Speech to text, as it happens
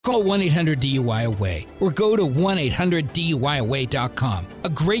Call 1-800-DUI-AWAY or go to 1-800-DUI-AWAY.com. A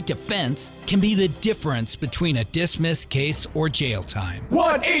great defense can be the difference between a dismissed case or jail time.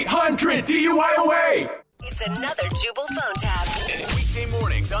 1-800-DUI-AWAY! It's another Jubal phone tap. Weekday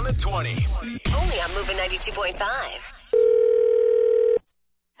mornings on the 20s. Only on Moving 92.5.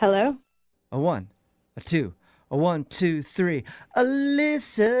 Hello? A 1, a 2, a 1, 2, 3.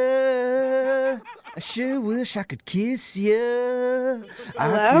 Alyssa, I sure wish I could kiss you.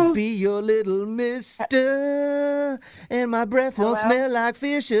 I could be your little mister, and my breath won't smell like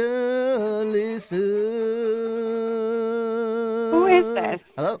fish, Alyssa. Who is this?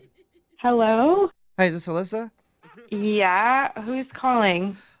 Hello? Hello? Hi, is this Alyssa? Yeah, who's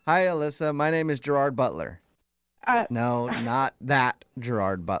calling? Hi, Alyssa. My name is Gerard Butler. No, not that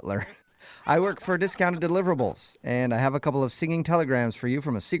Gerard Butler. I work for Discounted Deliverables, and I have a couple of singing telegrams for you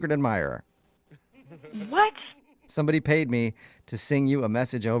from a secret admirer. What? Somebody paid me to sing you a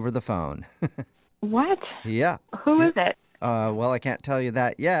message over the phone. What? Yeah. Who is it? Well, I can't tell you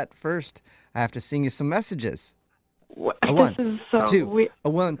that yet. First, I have to sing you some messages. What? A 1, This is so a 2, weird. a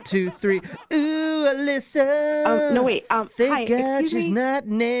 1, 2, 3. Ooh, Alyssa. No, wait. Thank hi, God excuse she's me? not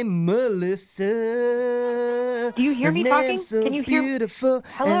named Melissa. Do you hear Her me talking? name's so Can you hear? beautiful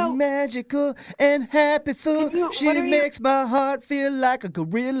Hello? and magical and happy full. Can you- She what are you- makes my heart feel like a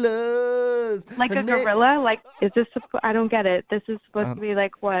gorilla's. Like Her a na- gorilla? Like, is this, I don't get it. This is supposed to be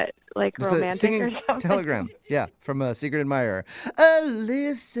like what? Like It's a romantic singing or something? telegram. Yeah, from a secret admirer.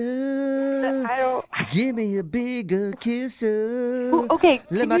 Alyssa, I don't... give me a bigger kiss. Okay,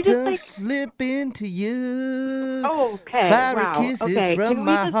 Let can my you just, tongue like... slip into you. Oh, okay, Fiery wow. kisses Okay, from can we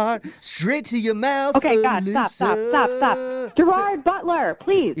my just- heart straight to your mouth. Okay, God, Alyssa. stop. Gerard Butler,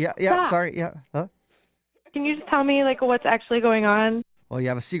 please. Yeah, stop. sorry, yeah. Huh? Can you just tell me, like, what's actually going on? Well, you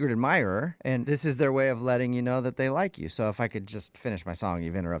have a secret admirer, and this is their way of letting you know that they like you. So if I could just finish my song,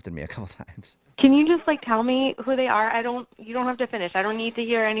 you've interrupted me a couple times. Can you just, like, tell me who they are? You don't have to finish. I don't need to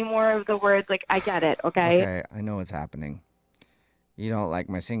hear any more of the words. Like, I get it, okay? Okay, I know what's happening. You don't like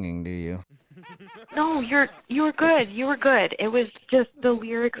my singing, do you? No, you were good. You were good. It was just the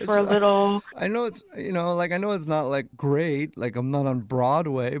lyrics were a little... I know it's, I know it's not, like, great. Like, I'm not on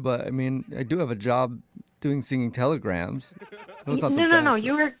Broadway, but, I mean, I do have a job doing singing telegrams. No.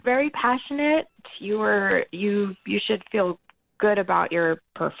 You were very passionate. You should feel good about your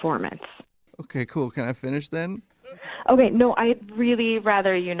performance. Okay, cool. Can I finish then? Okay, no, I'd really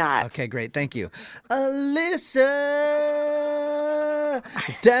rather you not. Okay, great. Thank you. Alyssa,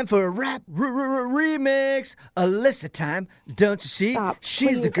 it's time for a rap remix. Alyssa time, don't you see? Stop,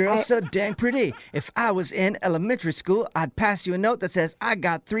 She's the please, girl so dang pretty. If I was in elementary school, I'd pass you a note that says, I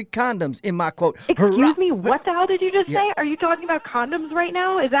got 3 condoms in my quote. Excuse me, what the hell did you just Yeah. say? Are you talking about condoms right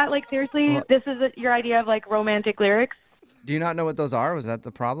now? Is that, like, seriously, Well- this is your idea of, like, romantic lyrics? Do you not know what those are? Was that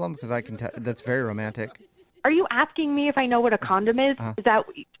the problem? Because I can tell that's very romantic. Are you asking me if I know what a condom is? Uh-huh. Is that...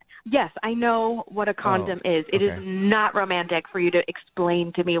 Yes, I know what a condom is. It is okay. not romantic for you to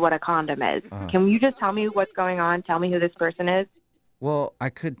explain to me what a condom is. Uh-huh. Can you just tell me what's going on? Tell me who this person is? Well, I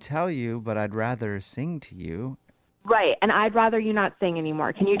could tell you, but I'd rather sing to you. Right, and I'd rather you not sing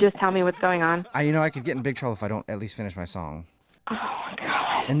anymore. Can you just tell me what's going on? I could get in big trouble if I don't at least finish my song. Oh, my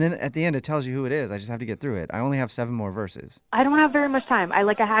God. And then at the end, it tells you who it is. I just have to get through it. I only have 7 more verses. I don't have very much time. I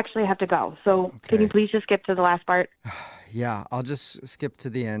actually have to go. So can Okay. you please just skip to the last part? Yeah, I'll just skip to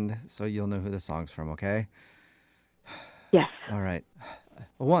the end so you'll know who the song's from, okay? Yes. All right.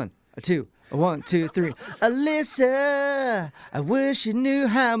 A 1, a 2, a 1, 2, 3. Alyssa, I wish you knew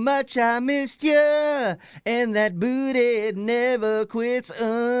how much I missed you. And that booty never quits.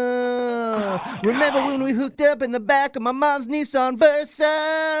 Remember when we hooked up in the back of my mom's Nissan Versa?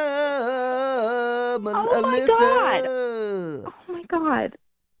 Oh, my Alyssa. God. Oh, my God.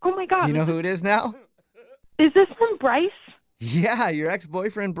 Oh, my God. Do you know who it is now? Is this from Bryce? Yeah, your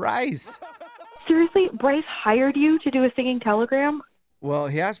ex-boyfriend, Bryce. Seriously? Bryce hired you to do a singing telegram? Well,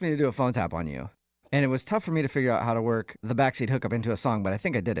 he asked me to do a phone tap on you. And it was tough for me to figure out how to work the backseat hookup into a song, but I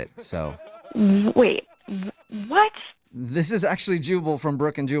think I did it, so. Wait. What? This is actually Jubal from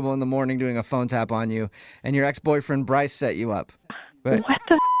Brooke and Jubal in the Morning doing a phone tap on you, and your ex-boyfriend Bryce set you up. But What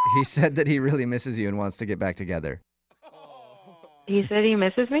the... he said that he really misses you and wants to get back together. He said he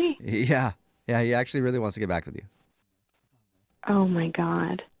misses me? Yeah, he actually really wants to get back with you. Oh, my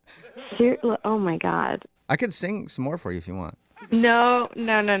God. Oh, my God. I could sing some more for you if you want. No.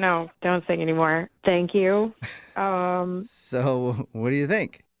 Don't sing anymore. Thank you. So, what do you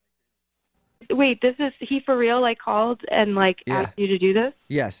think? Wait, he for real, like, called and, like, Yeah. asked you to do this?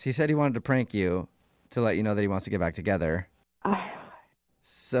 Yes, he said he wanted to prank you to let you know that he wants to get back together. Uh,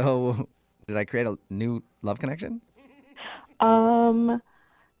 So, did I create a new love connection?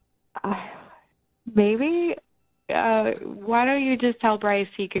 Maybe. Why don't you just tell Bryce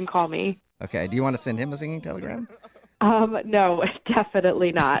he can call me? Okay. Do you want to send him a singing telegram? No,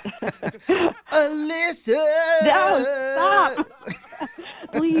 definitely not. Alyssa! No, stop!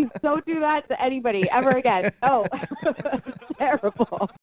 Please don't do that to anybody ever again. Oh, terrible.